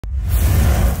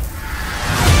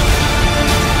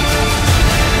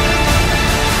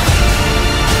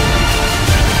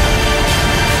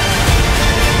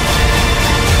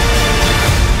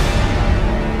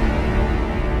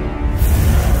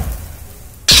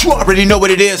You already know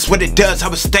what it is, what it does,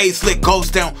 how it stays lit,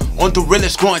 goes down on the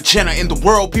realest growing channel in the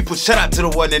world. People, shout out to the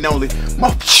one and only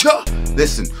Mafia.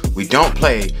 Listen, we don't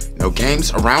play no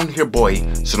games around here, boy,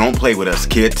 so don't play with us,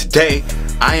 kid. Today,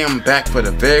 I am back for the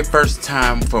very first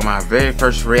time for my very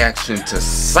first reaction to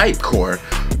Cypecore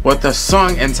with a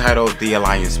song entitled The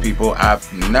Alliance, people. I've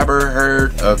never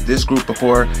heard of this group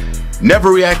before,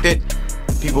 never reacted.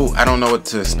 People, I don't know what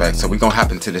to expect, so we're gonna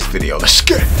hop into this video. Let's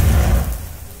get it.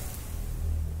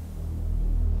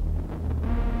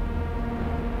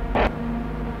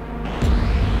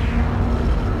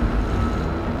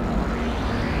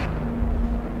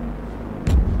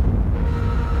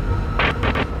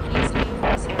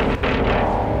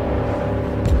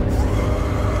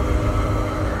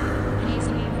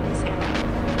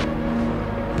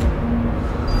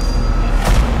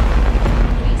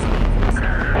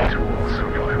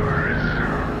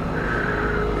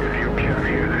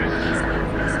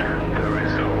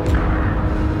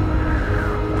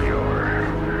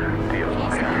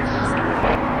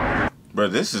 Bro,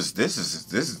 this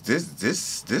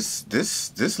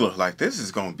looks like this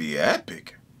is gonna be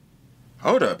epic.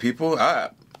 Hold up, people.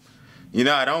 I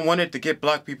don't want it to get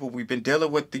blocked, people. We've been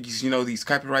dealing with these, these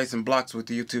copyrights and blocks with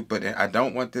YouTube, but I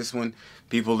don't want this one.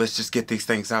 People, let's just get these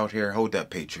things out here. Hold up,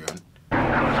 Patreon.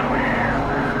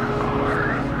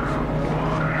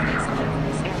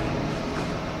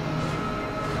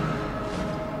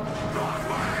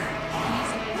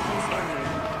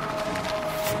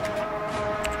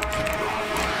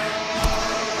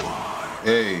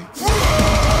 Hey.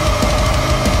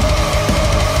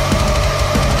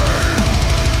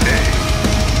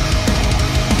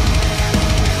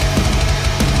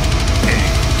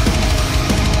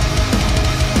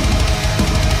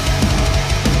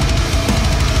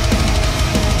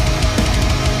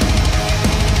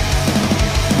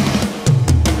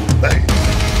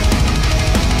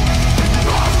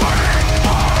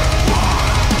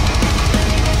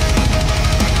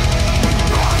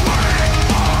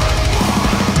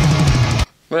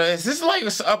 Well, is this like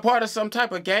a part of some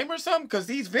type of game or something? Because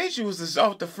these visuals is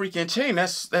off the freaking chain.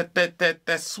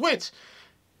 That switch.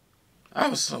 I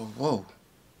was so, whoa.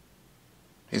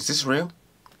 Is this real?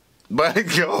 But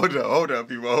hold up,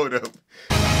 people, hold up.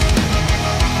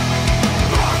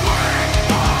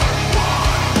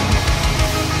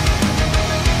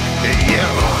 Hey,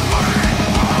 yeah.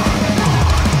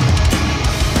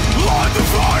 Light the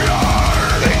fire.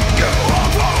 Let go.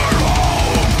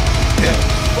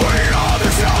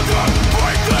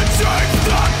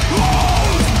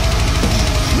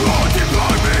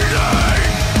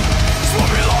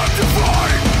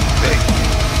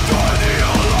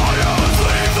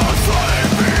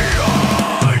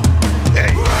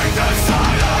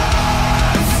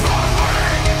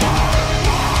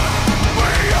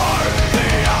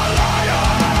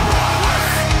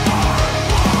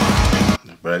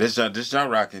 This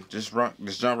jump rocking,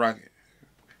 this jump rocking.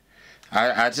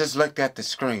 I just looked at the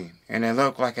screen and it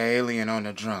looked like an alien on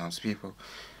the drums, people.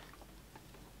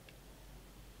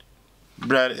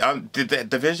 Bro,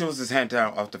 the visuals is hand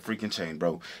down off the freaking chain,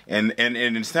 bro. And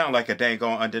it sounds like a dang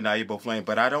on undeniable flame,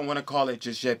 but I don't want to call it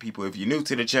just yet, people. If you're new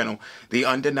to the channel, the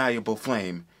undeniable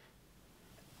flame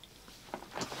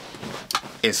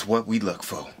is what we look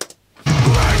for.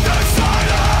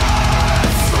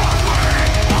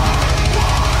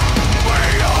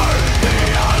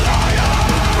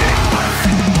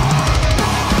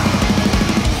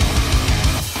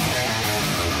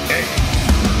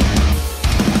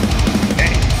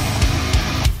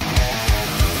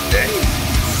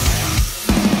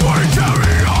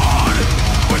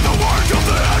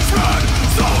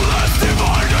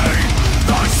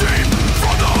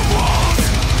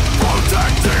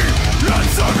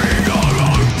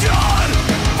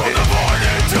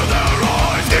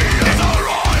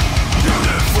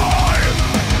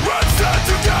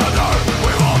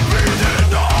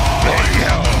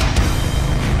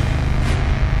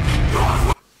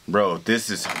 Bro, this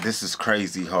is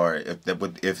crazy hard. If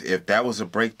that was a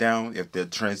breakdown, if the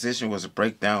transition was a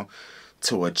breakdown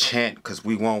to a chant, because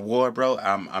we want war, bro,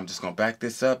 I'm just gonna back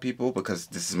this up, people, because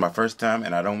this is my first time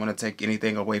and I don't want to take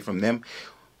anything away from them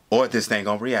or this thing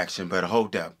on reaction. But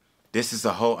hold up, this is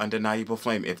a whole undeniable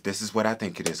flame. If this is what I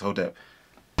think it is, hold up.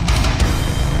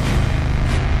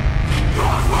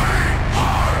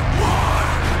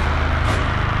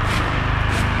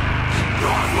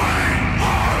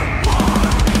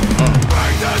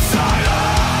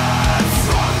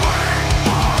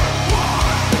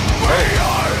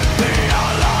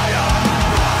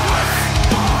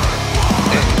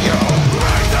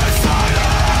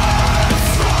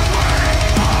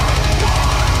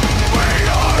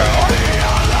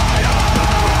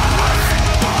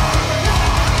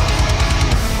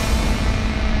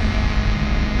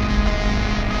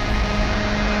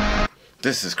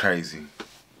 This is crazy.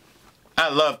 I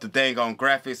love the dang on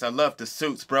graphics. I love the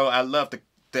suits, bro. I love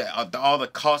all the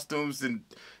costumes, and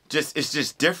it's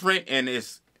just different, and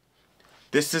this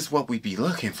is what we be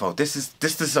looking for. This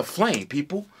is a flame,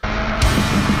 people.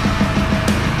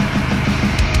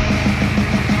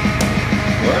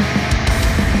 What?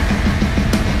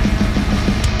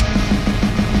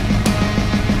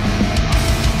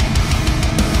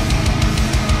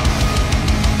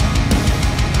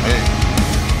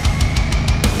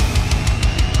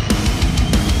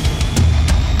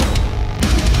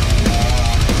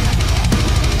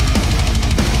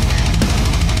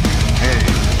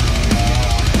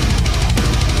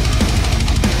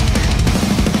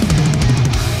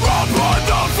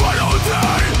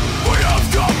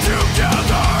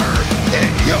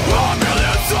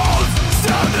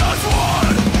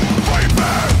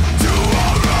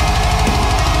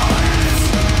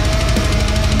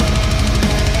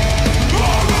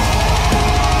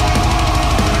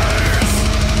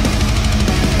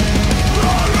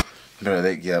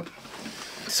 Yep.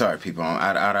 Sorry, people.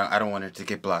 I don't want it to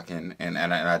get blocked, and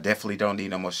I definitely don't need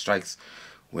no more strikes.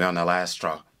 We're on the last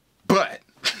straw. But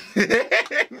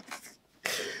this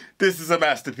is a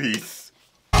masterpiece.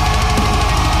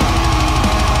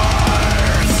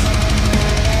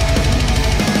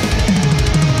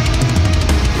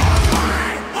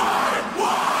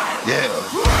 Yeah.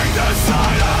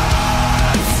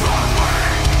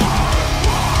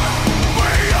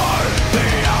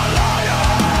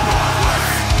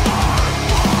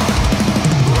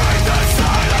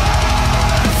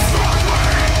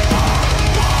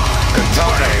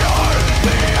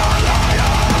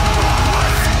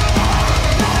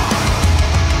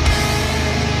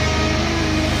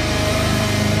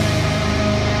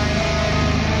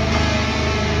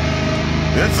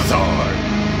 This is hard.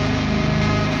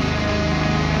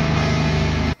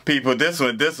 People, this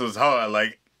was hard.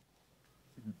 Like,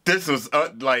 this was,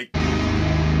 like,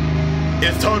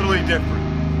 it's totally different.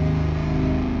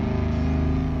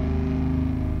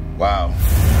 Wow.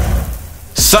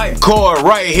 Cypecore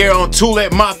right here on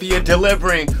TooLITMafia,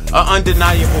 delivering an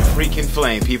undeniable freaking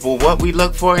flame, people. What we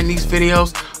look for in these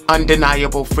videos,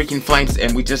 undeniable freaking flames,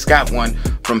 and we just got one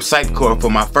from Cypecore for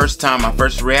my first time, my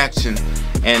first reaction.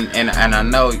 And I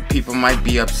know people might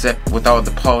be upset with all the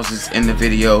pauses in the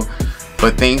video,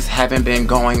 but things haven't been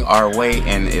going our way,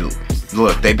 and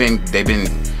look, they've been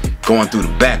going through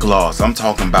the backlogs. I'm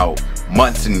talking about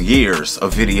months and years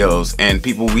of videos, and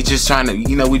people, we just trying to,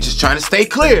 you know, we just trying to stay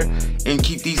clear and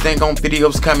keep these dang on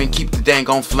videos coming, keep the dang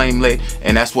on flame lit,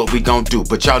 and that's what we gonna do.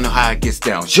 But y'all know how it gets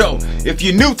down. Yo, if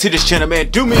you're new to this channel, man,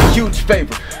 do me a huge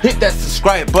favor, hit that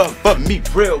subscribe button me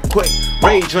real quick,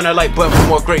 rage on that like button for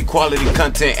more great quality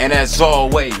content, and as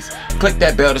always, click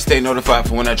that bell to stay notified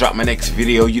for when I drop my next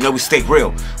video. You know, we stay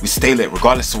real, we stay lit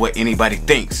regardless of what anybody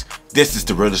thinks. This is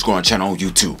the realest growing channel on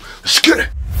YouTube. Let's get it.